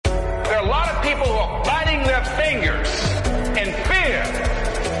people who are biting their fingers in fear.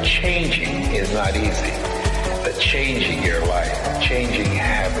 Changing is not easy, but changing your life, changing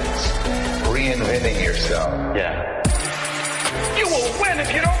habits, reinventing yourself. Yeah. You will win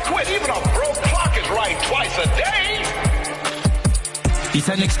if you don't quit. Even a broke clock is right twice a day. It's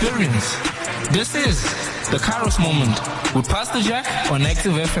an experience. This is the Kairos Moment with Pastor Jack on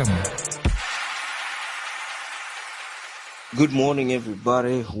Active FM. Good morning,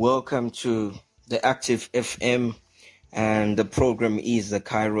 everybody. Welcome to the Active FM, and the program is the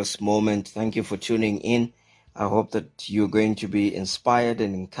Kairos Moment. Thank you for tuning in. I hope that you're going to be inspired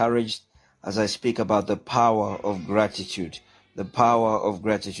and encouraged as I speak about the power of gratitude. The power of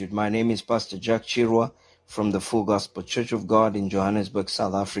gratitude. My name is Pastor Jack Chirwa from the Full Gospel Church of God in Johannesburg,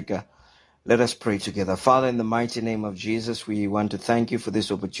 South Africa. Let us pray together. Father, in the mighty name of Jesus, we want to thank you for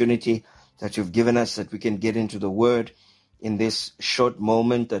this opportunity that you've given us, that we can get into the Word in this short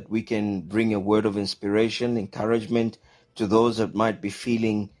moment, that we can bring a word of inspiration, encouragement to those that might be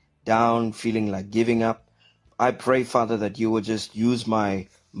feeling down, feeling like giving up. I pray, Father, that you will just use my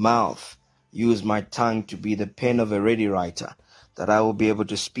mouth, use my tongue to be the pen of a ready writer, that I will be able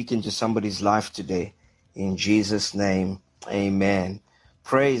to speak into somebody's life today. In Jesus' name, amen.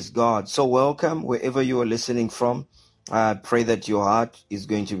 Praise God. So welcome wherever you are listening from. I pray that your heart is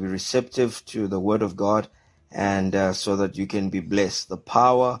going to be receptive to the word of God, and so that you can be blessed. The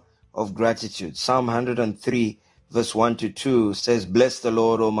power of gratitude. Psalm 103 verse 1 to 2 says, "Bless the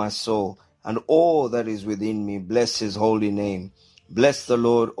Lord, O my soul, and all that is within me. Bless his holy name. Bless the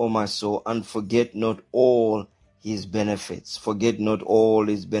Lord, O my soul, and forget not all his benefits." Forget not all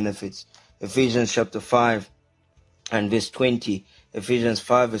his benefits. Ephesians chapter 5 and verse 20. Ephesians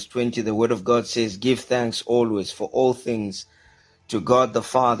 5 verse 20, the word of God says, "Give thanks always for all things to God the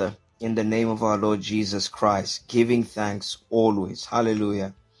Father in the name of our Lord Jesus Christ." Giving thanks always.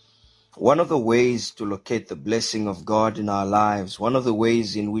 Hallelujah. One of the ways to locate the blessing of God in our lives, one of the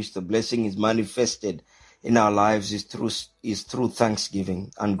ways in which the blessing is manifested in our lives is through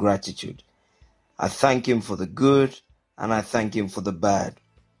thanksgiving and gratitude. I thank him for the good and I thank him for the bad.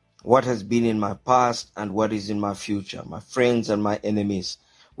 What has been in my past and what is in my future, my friends and my enemies.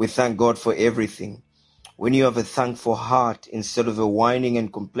 We thank God for everything. When you have a thankful heart instead of a whining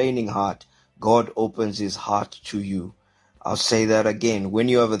and complaining heart, God opens his heart to you. I'll say that again. When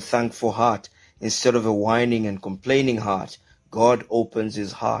you have a thankful heart instead of a whining and complaining heart, God opens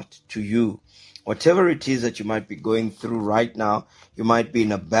his heart to you. Whatever it is that you might be going through right now, you might be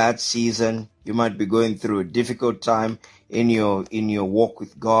in a bad season, you might be going through a difficult time in your walk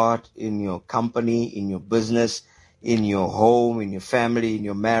with God, in your company, in your business, in your home, in your family, in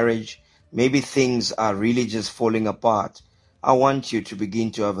your marriage. Maybe things are really just falling apart. I want you to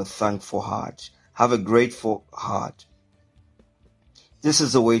begin to have a thankful heart. Have a grateful heart. This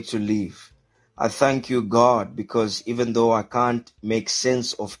is the way to live. I thank you, God, because even though I can't make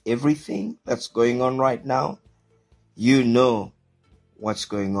sense of everything that's going on right now, you know what's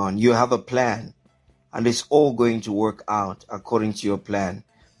going on. You have a plan, and it's all going to work out according to your plan.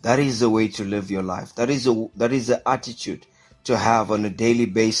 That is the way to live your life. That is the attitude to have on a daily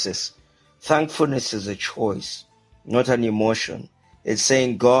basis. Thankfulness is a choice, not an emotion. It's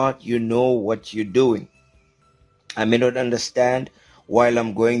saying, God, you know what you're doing. I may not understand while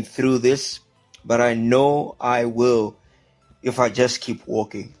I'm going through this, but I know I will if I just keep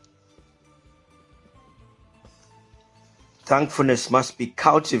walking. Thankfulness must be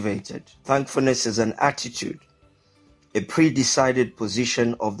cultivated. Thankfulness is an attitude, a pre-decided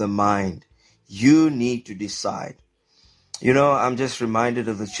position of the mind. You need to decide. You know, I'm just reminded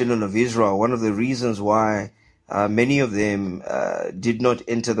of the children of Israel. One of the reasons why many of them did not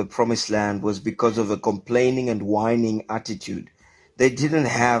enter the promised land was because of a complaining and whining attitude. They didn't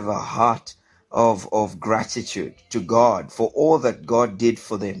have a heart of gratitude to God for all that God did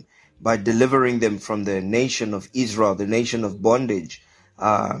for them by delivering them from the nation of Israel, the nation of bondage.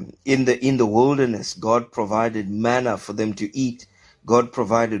 In the wilderness, God provided manna for them to eat. God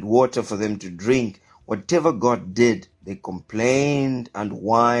provided water for them to drink. Whatever God did, they complained and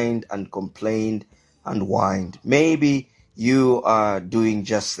whined and complained and whined. Maybe you are doing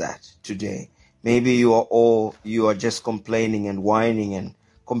just that today. Maybe you are just complaining and whining and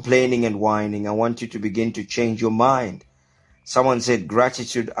complaining and whining. I want you to begin to change your mind. Someone said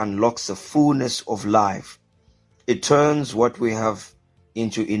gratitude unlocks the fullness of life. It turns what we have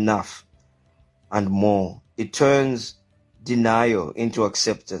into enough and more. It turns denial into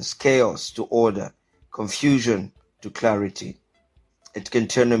acceptance, chaos to order, confusion to clarity. It can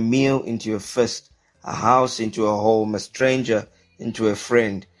turn a meal into a feast, a house into a home, a stranger into a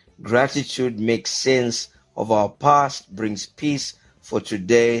friend. Gratitude makes sense of our past, brings peace for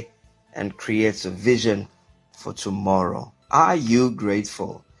today and creates a vision for tomorrow. Are you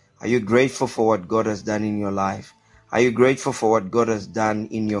grateful? Are you grateful for what God has done in your life? Are you grateful for what God has done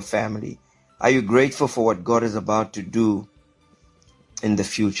in your family? Are you grateful for what God is about to do in the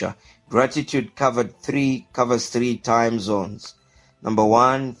future? Gratitude covers three time zones. Number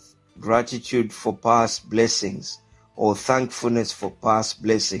one, gratitude for past blessings, or thankfulness for past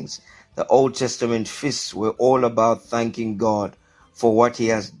blessings. The Old Testament feasts were all about thanking God for what He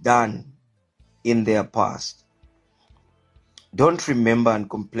has done in their past. Don't remember and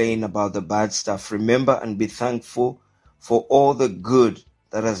complain about the bad stuff. Remember and be thankful for all the good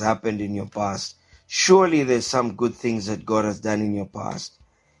that has happened in your past. Surely there's some good things that God has done in your past.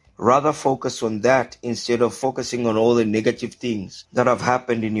 Rather focus on that instead of focusing on all the negative things that have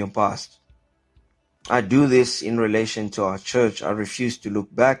happened in your past. I do this in relation to our church. I refuse to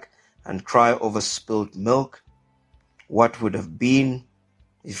look back and cry over spilled milk. What would have been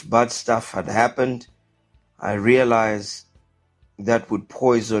if bad stuff had happened? I realize that would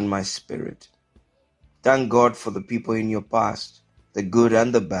poison my spirit. Thank God for the people in your past, the good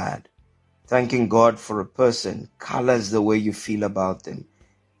and the bad. Thanking God for a person colors the way you feel about them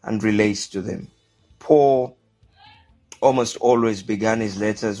and relates to them. Paul almost always began his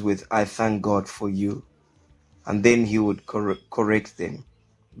letters with, I thank God for you. And then he would correct them.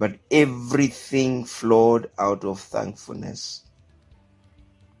 But everything flowed out of thankfulness.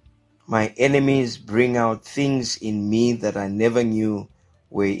 My enemies bring out things in me that I never knew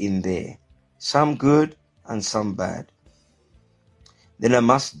were in there. Some good and some bad. Then I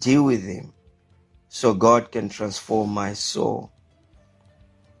must deal with them so God can transform my soul.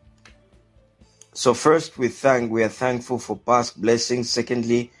 So first we are thankful for past blessings.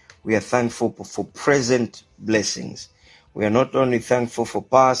 Secondly, we are thankful for present blessings. We are not only thankful for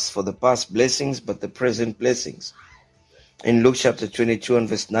the past blessings, but the present blessings. In Luke chapter 22 and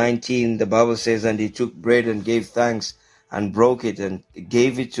verse 19, the Bible says, and he took bread and gave thanks and broke it and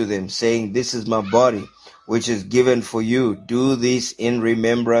gave it to them, saying, this is my body, which is given for you. Do this in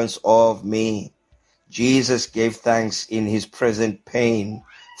remembrance of me. Jesus gave thanks in his present pain.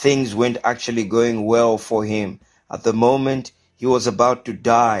 Things weren't actually going well for him. At the moment he was about to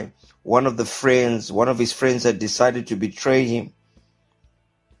die, one of his friends had decided to betray him,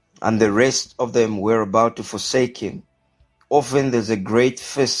 and the rest of them were about to forsake him. Often there's a great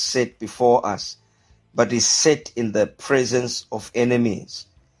feast set before us, but it's set in the presence of enemies.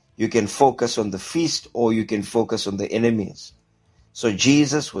 You can focus on the feast or you can focus on the enemies. So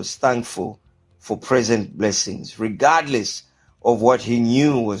Jesus was thankful for present blessings, regardless of what he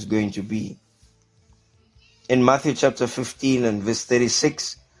knew was going to be. In Matthew chapter 15 and verse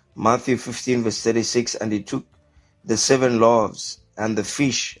 36, Matthew 15 verse 36, and he took the 7 loaves and the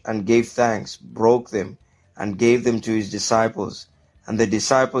fish and gave thanks, broke them, and gave them to his disciples. And the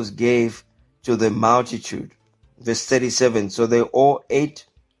disciples gave to the multitude. Verse 37, so they all ate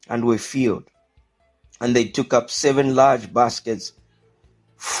and were filled. And they took up 7 large baskets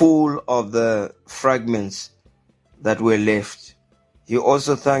full of the fragments that were left. He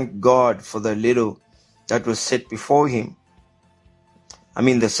also thanked God for the little that was set before him.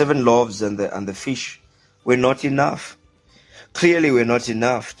 The 7 loaves and the fish were not enough. Clearly were not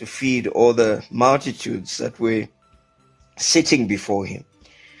enough to feed all the multitudes that were sitting before him.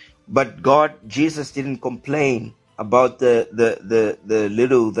 But Jesus didn't complain about the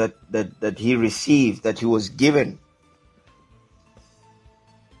little that he received, that he was given.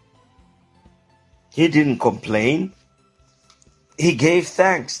 He didn't complain. He gave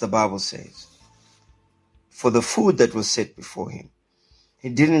thanks, the Bible says, for the food that was set before him. He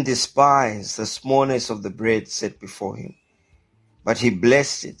didn't despise the smallness of the bread set before him, but he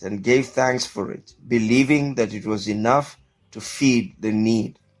blessed it and gave thanks for it, believing that it was enough to feed the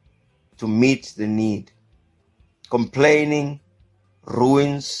need, to meet the need. Complaining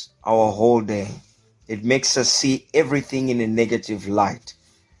ruins our whole day. It makes us see everything in a negative light.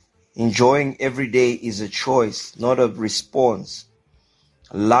 Enjoying every day is a choice, not a response.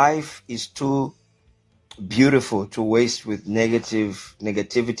 Life is too beautiful to waste with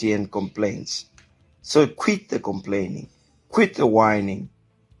negativity and complaints. So quit the complaining, quit the whining.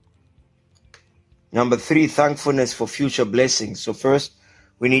 Number 3, thankfulness for future blessings. So first,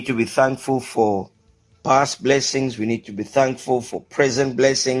 we need to be thankful for past blessings. We need to be thankful for present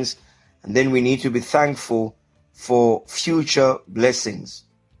blessings. And then we need to be thankful for future blessings.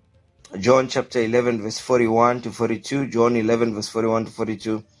 John chapter 11 verse 41 to 42. John 11 verse 41 to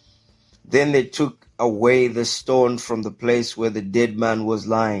 42. Then they took away the stone from the place where the dead man was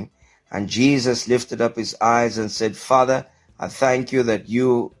lying. And Jesus lifted up his eyes and said, Father, I thank you that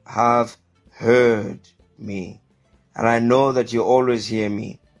you have heard me. And I know that you always hear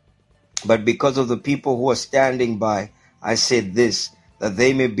me. But because of the people who are standing by, I said this, that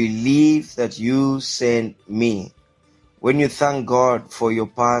they may believe that you sent me. When you thank God for your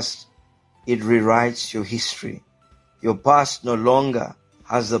past, it rewrites your history. Your past no longer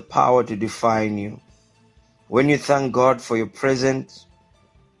has the power to define you. When you thank God for your present,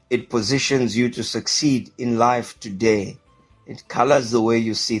 it positions you to succeed in life today. It colors the way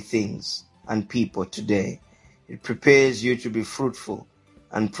you see things and people today. It prepares you to be fruitful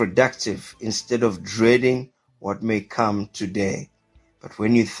and productive instead of dreading what may come today. But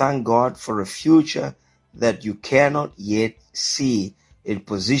when you thank God for a future that you cannot yet see, it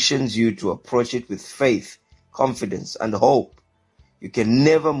positions you to approach it with faith, confidence, and hope. You can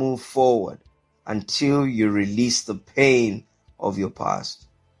never move forward until you release the pain of your past.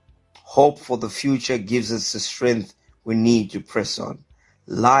 Hope for the future gives us the strength we need to press on.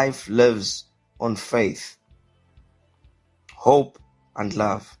 Life lives on faith, hope, and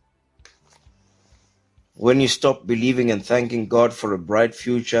love. When you stop believing and thanking God for a bright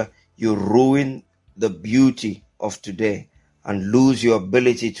future, you ruin the beauty of today and lose your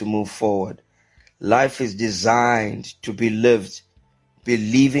ability to move forward. Life is designed to be lived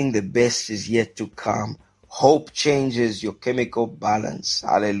believing the best is yet to come. Hope changes your chemical balance.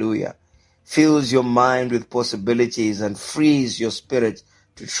 Hallelujah. Fills your mind with possibilities and frees your spirit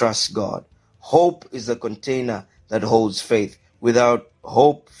to trust God. Hope is the container that holds faith. Without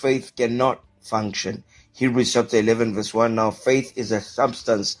hope, faith cannot function. Hebrews chapter 11 verse 1. Now faith is a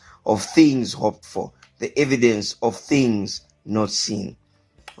substance of things hoped for, the evidence of things not seen.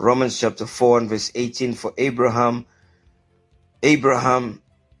 Romans chapter 4 and verse 18. For Abraham,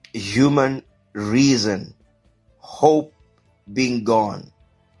 human reason, hope being gone,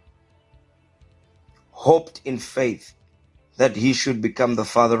 hoped in faith that he should become the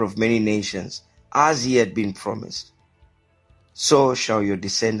father of many nations, as he had been promised. So shall your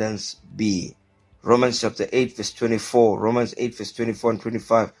descendants be. Romans chapter 8 verse 24. Romans 8 verse 24 and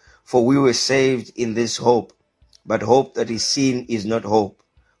 25. For we were saved in this hope, but hope that is seen is not hope.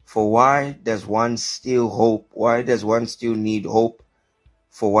 For why does one still hope? Why does one still need hope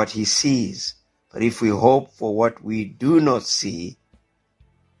for what he sees? But if we hope for what we do not see,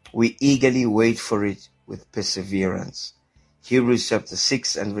 we eagerly wait for it with perseverance. Hebrews chapter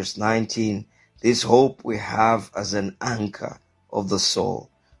 6 and verse 19. This hope we have as an anchor of the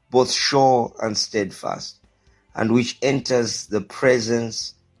soul, both sure and steadfast, and which enters the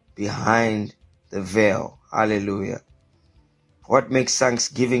presence behind the veil. Hallelujah. What makes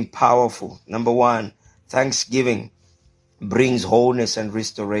thanksgiving powerful? Number one, thanksgiving brings wholeness and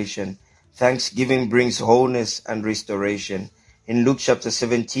restoration. Thanksgiving brings wholeness and restoration. In Luke chapter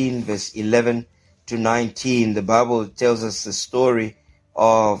 17, verse 11 to 19, the Bible tells us the story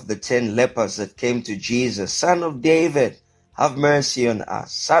of the 10 lepers that came to Jesus. Son of David, have mercy on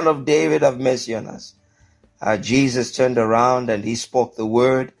us. Son of David, have mercy on us. Jesus turned around and he spoke the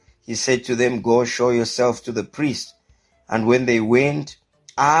word. He said to them, go show yourself to the priest. And when they went,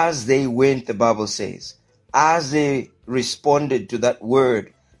 the Bible says, as they responded to that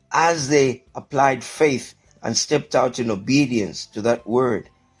word, as they applied faith and stepped out in obedience to that word,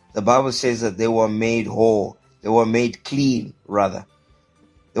 the Bible says that they were made whole. They were made clean, rather.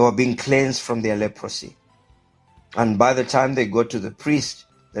 They were being cleansed from their leprosy. And by the time they got to the priest,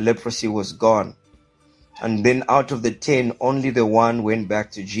 the leprosy was gone. And then out of the 10, only the one went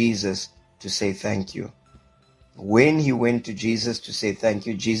back to Jesus to say thank you. When he went to Jesus to say thank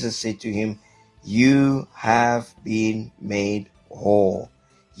you, Jesus said to him, you have been made whole.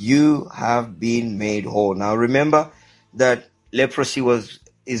 You have been made whole. Now remember that leprosy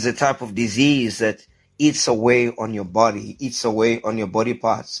is a type of disease that eats away on your body, eats away on your body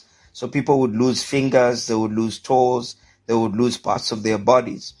parts. So people would lose fingers, they would lose toes, they would lose parts of their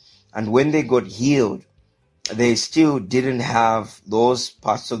bodies. And when they got healed, they still didn't have those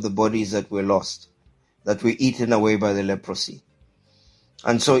parts of the bodies that were lost, that were eaten away by the leprosy.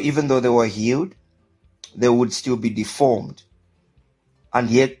 And so even though they were healed, they would still be deformed. And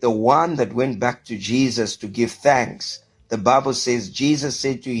yet the one that went back to Jesus to give thanks, the Bible says Jesus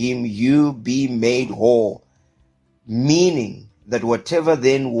said to him, you be made whole. Meaning that whatever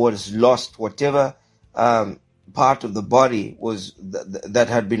then was lost, whatever part of the body was that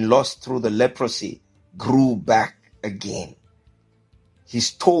had been lost through the leprosy, grew back again.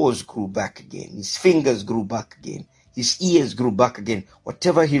 His toes grew back again. His fingers grew back again. His ears grew back again.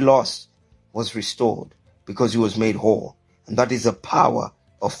 Whatever he lost was restored because he was made whole. And that is the power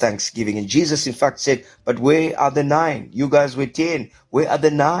of thanksgiving. And Jesus, in fact, said, but where are the 9? You guys were 10. Where are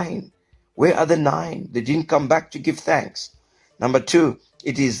the 9? Where are the 9? They didn't come back to give thanks. Number 2,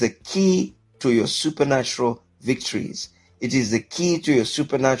 it is the key to your supernatural victories. It is the key to your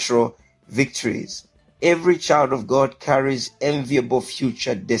supernatural victories. Every child of God carries enviable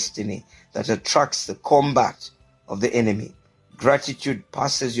future destiny that attracts the combat of the enemy. Gratitude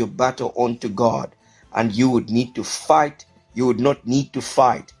passes your battle on to God, and you would need to fight. You would not need to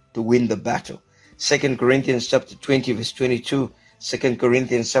fight to win the battle. 2 Corinthians chapter 20 verse 22. 2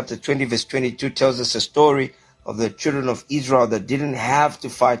 Corinthians chapter 20 verse 22 tells us a story of the children of Israel that didn't have to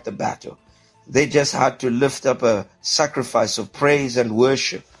fight the battle. They just had to lift up a sacrifice of praise and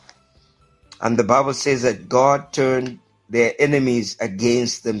worship. And the Bible says that God turned their enemies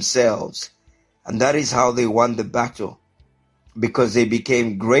against themselves. And that is how they won the battle, because they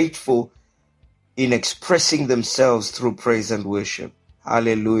became grateful in expressing themselves through praise and worship.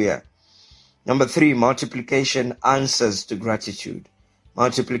 Hallelujah. Number 3, multiplication answers to gratitude.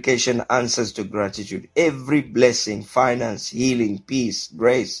 Multiplication answers to gratitude. Every blessing, finance, healing, peace,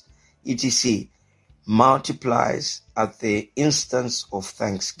 grace, etc. multiplies at the instance of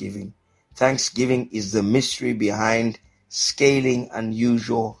thanksgiving. Thanksgiving is the mystery behind scaling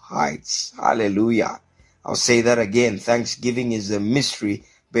unusual heights. Hallelujah. I'll say that again. Thanksgiving is the mystery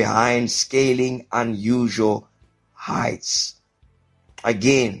behind scaling unusual heights.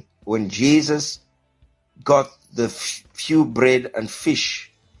 Again, when Jesus got the few bread and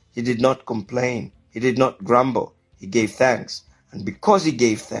fish, he did not complain. He did not grumble. He gave thanks. And because he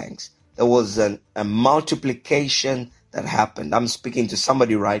gave thanks, there was a multiplication that happened. I'm speaking to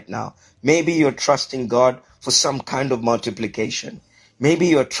somebody right now. Maybe you're trusting God for some kind of multiplication. Maybe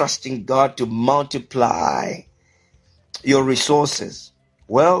you're trusting God to multiply your resources.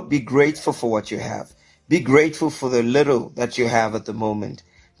 Well, be grateful for what you have. Be grateful for the little that you have at the moment.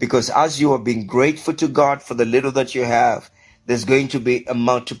 Because as you are being grateful to God for the little that you have, there's going to be a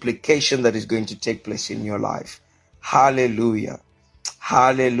multiplication that is going to take place in your life. Hallelujah.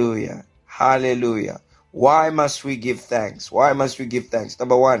 Hallelujah. Hallelujah. Why must we give thanks? Why must we give thanks?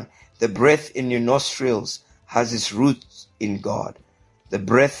 Number 1, the breath in your nostrils has its roots in God. The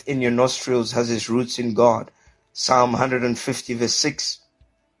breath in your nostrils has its roots in God. Psalm 150 verse 6.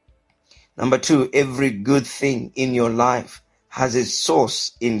 Number 2, every good thing in your life has its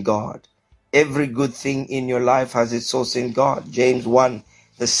source in God. Every good thing in your life has its source in God. James 1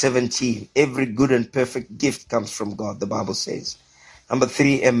 verse 17. Every good and perfect gift comes from God, the Bible says. Number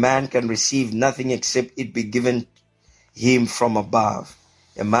 3, a man can receive nothing except it be given him from above.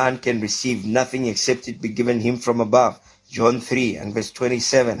 A man can receive nothing except it be given him from above. John 3 and verse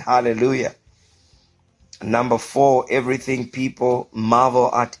 27. Hallelujah. Number 4, everything people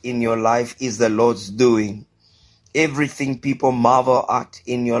marvel at in your life is the Lord's doing. Everything people marvel at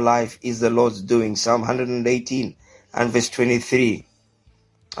in your life is the Lord's doing. Psalm 118 and verse 23.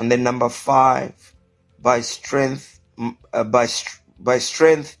 And then number 5, by strength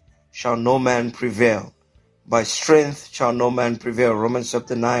shall no man prevail. By strength shall no man prevail. Romans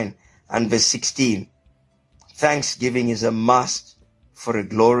chapter 9 and verse 16. Thanksgiving is a must for a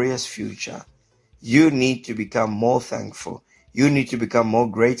glorious future. You need to become more thankful. You need to become more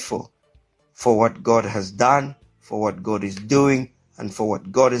grateful for what God has done, for what God is doing, and for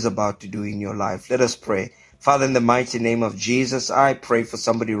what God is about to do in your life. Let us pray. Father, in the mighty name of Jesus, I pray for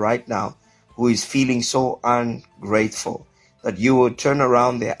somebody right now who is feeling so ungrateful, that you will turn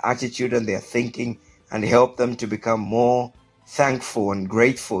around their attitude and their thinking and help them to become more thankful and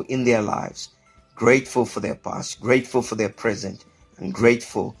grateful in their lives. Grateful for their past, grateful for their present, and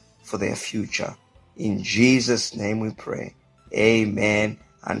grateful for their future. In Jesus' name we pray. Amen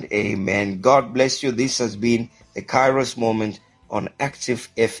and amen. God bless you. This has been the Kairos Moment on Active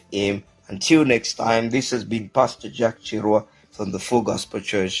FM. Until next time, this has been Pastor Jack Chirwa from the Full Gospel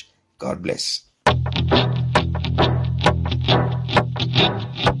Church. God bless.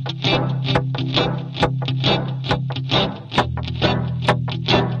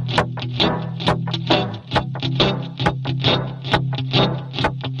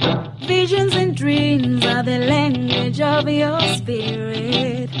 Visions and dreams are the language of your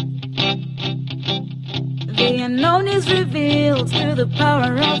spirit. The unknown is revealed through the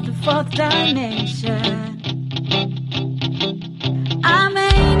power of the fourth dimension. I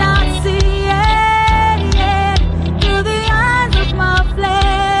may not see it yet through the eyes of my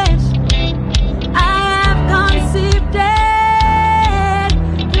flesh. I have conceived it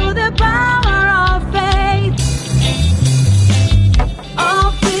through the power of faith.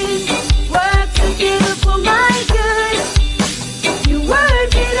 All things work together for my good. You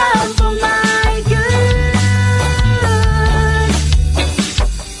work it out for my good.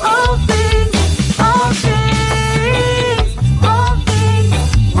 All things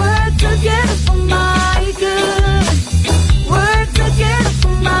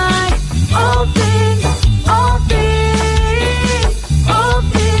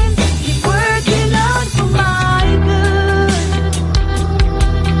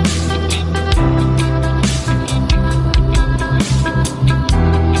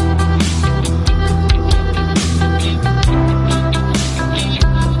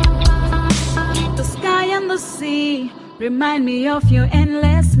Remind me of your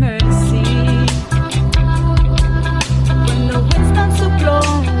endless mercy. When the wind starts to blow,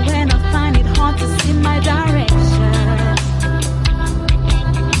 when I find it hard to see my direction,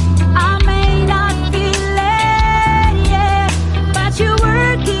 I may not feel it yet, but you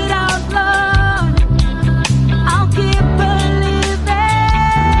work it out, Lord. I'll keep believing.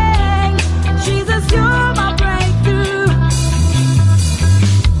 Jesus, you're my breakthrough.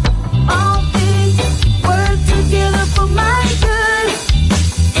 All things work together for my good.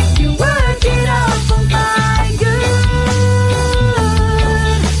 You work it out for my good.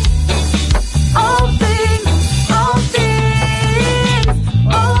 All things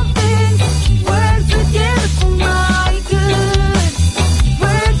work together for my good.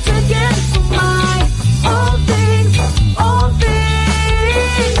 Work together for my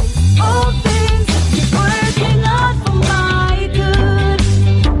all things working out for my good.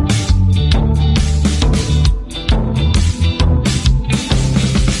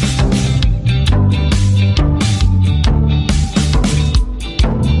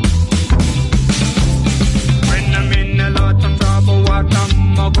 When I'm in a lot of trouble, what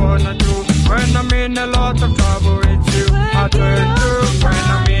am I gonna do? When I'm in a lot of trouble, it's you I turn to. When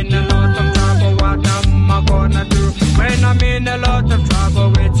I'm in a lot of trouble, what am I gonna do? When I'm in a lot of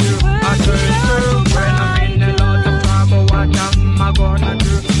trouble, it's you I turn to. When I'm in a lot of trouble, what am I gonna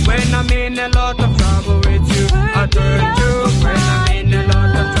do? When I'm in a lot of trouble, it's you I turn to. When I'm in a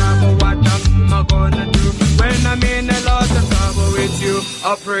lot of trouble, what am I gonna do? When I'm in a lot of trouble, it's you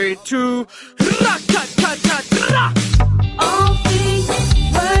I pray to. Ra-ta-ta-ta-ta-ra. All